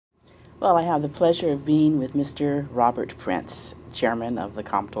Well, I have the pleasure of being with Mr. Robert Prince, Chairman of the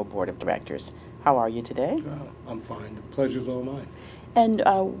Comto Board of Directors. How are you today? I'm fine. The pleasure's all mine. And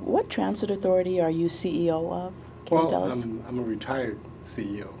what transit authority are you CEO of? Can you tell us? I'm a retired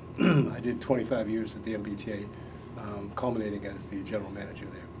CEO. I did 25 years at the MBTA, culminating as the general manager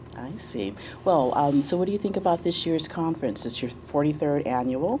there. I see. Well, so what do you think about this year's conference? It's your 43rd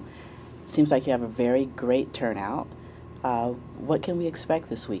annual. Seems like you have a very great turnout. What can we expect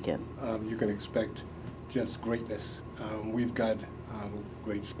this weekend? You can expect just greatness. We've got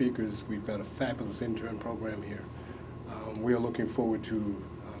great speakers. We've got a fabulous intern program here. We are looking forward to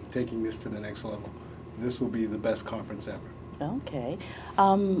taking this to the next level. This will be the best conference ever. Okay.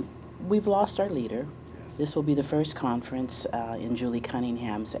 We've lost our leader. Yes. This will be the first conference in Julie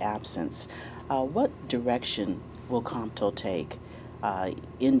Cunningham's absence. What direction will Comto take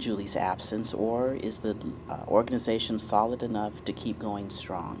in Julie's absence, or is the organization solid enough to keep going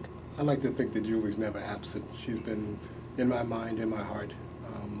strong? I like to think that Julie's never absent. She's been in my mind, in my heart,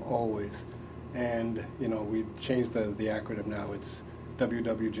 always. And, you know, we changed the acronym now. It's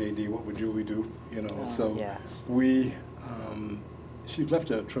WWJD, what would Julie do? You know, so yes. She's left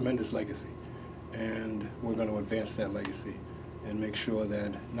a tremendous legacy, and we're going to advance that legacy and make sure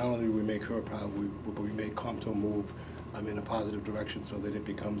that not only do we make her proud, but we make Comto move in a positive direction so that it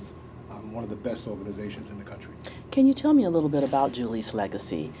becomes one of the best organizations in the country. Can you tell me a little bit about Julie's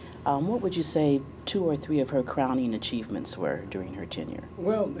legacy? What would you say 2 or 3 of her crowning achievements were during her tenure?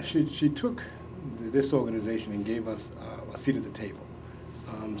 Well, she took this organization and gave us a seat at the table.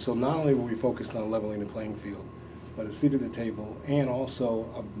 So not only were we focused on leveling the playing field, but a seat at the table, and also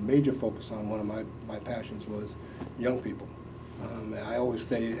a major focus on one of my passions was young people. I always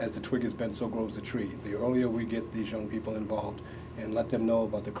say, as the twig is bent, so grows the tree. The earlier we get these young people involved and let them know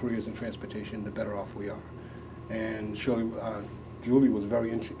about the careers in transportation, the better off we are. And Julie was very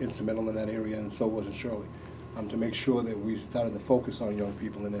instrumental in that area, and so was Shirley, to make sure that we started to focus on young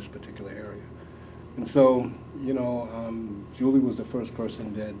people in this particular area. And so, you know, Julie was the first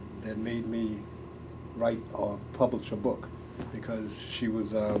person that made me write or publish a book, because she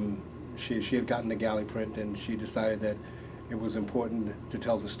was she had gotten the galley print, and she decided that it was important to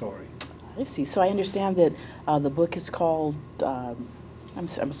tell the story. I see. So I understand that the book is called, I'm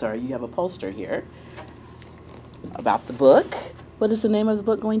sorry, you have a poster here about the book. What is the name of the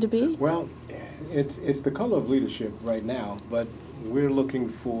book going to be? Well, it's The Color of Leadership right now, but we're looking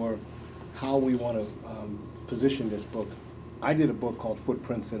for how we want to position this book. I did a book called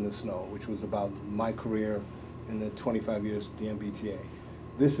Footprints in the Snow, which was about my career in the 25 years at the MBTA.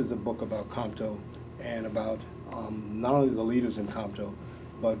 This is a book about Comto and about not only the leaders in Comto,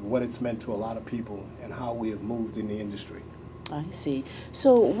 but what it's meant to a lot of people and how we have moved in the industry. I see.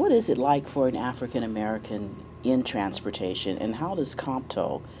 So what is it like for an African American in transportation, and how does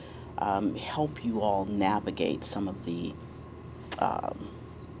Comto help you all navigate some of the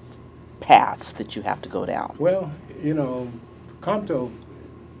paths that you have to go down? Well, you know, Comto,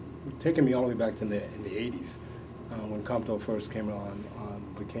 taking me all the way back to in the 80s, when Comto first came on,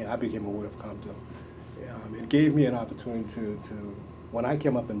 I became aware of Comto. It gave me an opportunity to, when I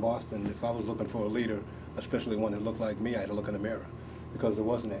came up in Boston, if I was looking for a leader, especially one that looked like me, I had to look in the mirror, because there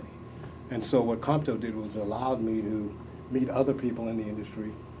wasn't any. And so what Comto did was allowed me to meet other people in the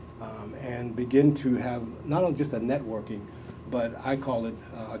industry and begin to have not only just a networking, but I call it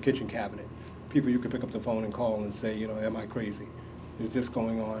a kitchen cabinet. People you can pick up the phone and call and say, you know, am I crazy? Is this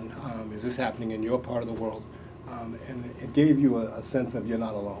going on? Is this happening in your part of the world? And it gave you a sense of you're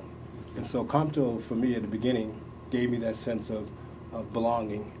not alone. And so Comto, for me, at the beginning, gave me that sense of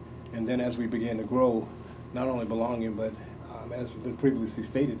belonging. And then as we began to grow, not only belonging, but as has been previously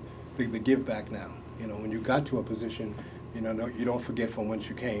stated, the give back now. You know, when you got to a position, you know, you don't forget from whence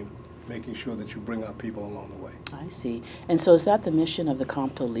you came, making sure that you bring up people along the way. I see. And so is that the mission of the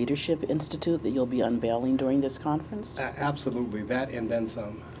Comto Leadership Institute that you'll be unveiling during this conference? Absolutely, that and then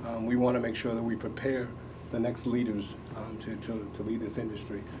some. We want to make sure that we prepare the next leaders to lead this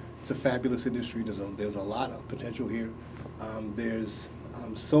industry. It's a fabulous industry. There's a lot of potential here. There's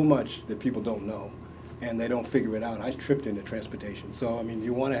so much that people don't know, and they don't figure it out. I tripped into transportation. So, I mean,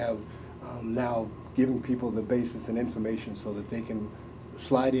 you want to have now giving people the basis and information so that they can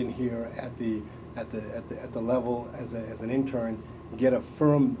slide in here at the level as an intern, get a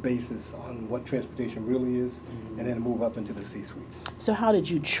firm basis on what transportation really is, and then move up into the C-suites. So how did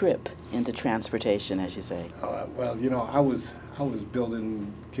you trip into transportation, as you say? Well, you know, I was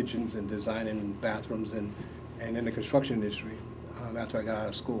building kitchens and designing bathrooms and in the construction industry after I got out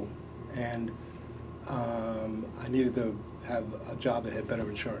of school, and I needed to have a job that had better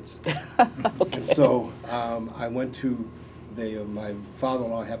insurance. Okay. And so I went to My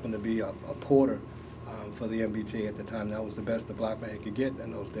father-in-law happened to be a porter for the MBTA at the time. That was the best a black man could get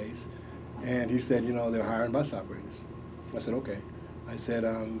in those days. And he said, you know, they're hiring bus operators. I said, okay. I said,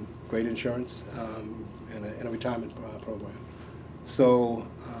 great insurance and a retirement program. So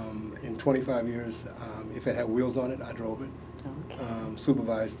in 25 years, if it had wheels on it, I drove it, Okay.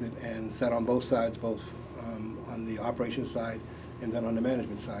 supervised it, and sat on both sides, both on the operations side and then on the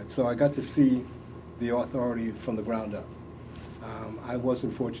management side. So I got to see the authority from the ground up. I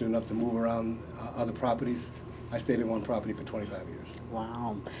wasn't fortunate enough to move around other properties. I stayed in one property for 25 years.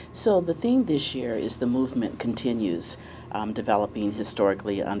 Wow. So the theme this year is the movement continues, developing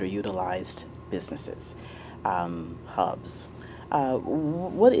historically underutilized businesses, hubs.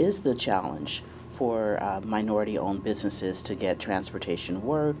 What is the challenge for minority-owned businesses to get transportation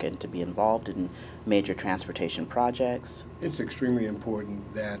work and to be involved in major transportation projects? It's extremely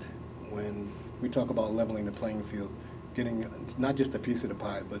important that when we talk about leveling the playing field, getting not just a piece of the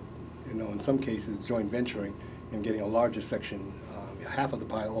pie, but you know, in some cases, joint venturing and getting a larger section, half of the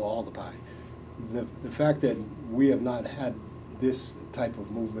pie or all the pie. The fact that we have not had this type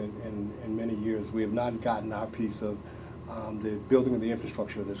of movement in many years, we have not gotten our piece of the building of the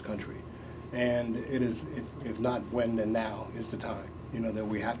infrastructure of this country. And it is, if not when, then now is the time. You know, that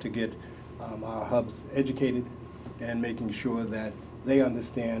we have to get our hubs educated and making sure that they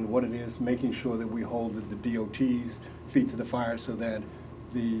understand what it is, making sure that we hold the DOT's feet to the fire so that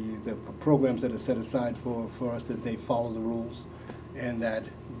the programs that are set aside for us, that they follow the rules, and that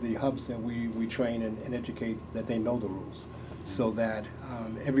the hubs that we train and educate, that they know the rules, so that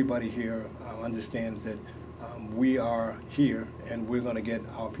everybody here understands that we are here and we're going to get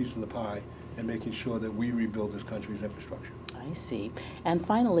our piece of the pie and making sure that we rebuild this country's infrastructure. I see. And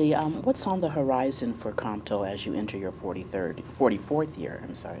finally, what's on the horizon for Comto as you enter your 44th year?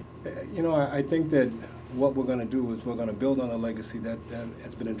 I'm sorry. You know, I think that what we're going to do is we're going to build on a legacy that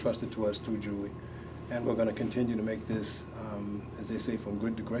has been entrusted to us through Julie, and we're going to continue to make this, as they say, from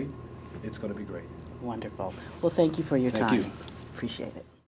good to great. It's going to be great. Wonderful. Well, thank you for your time. Thank you. Appreciate it.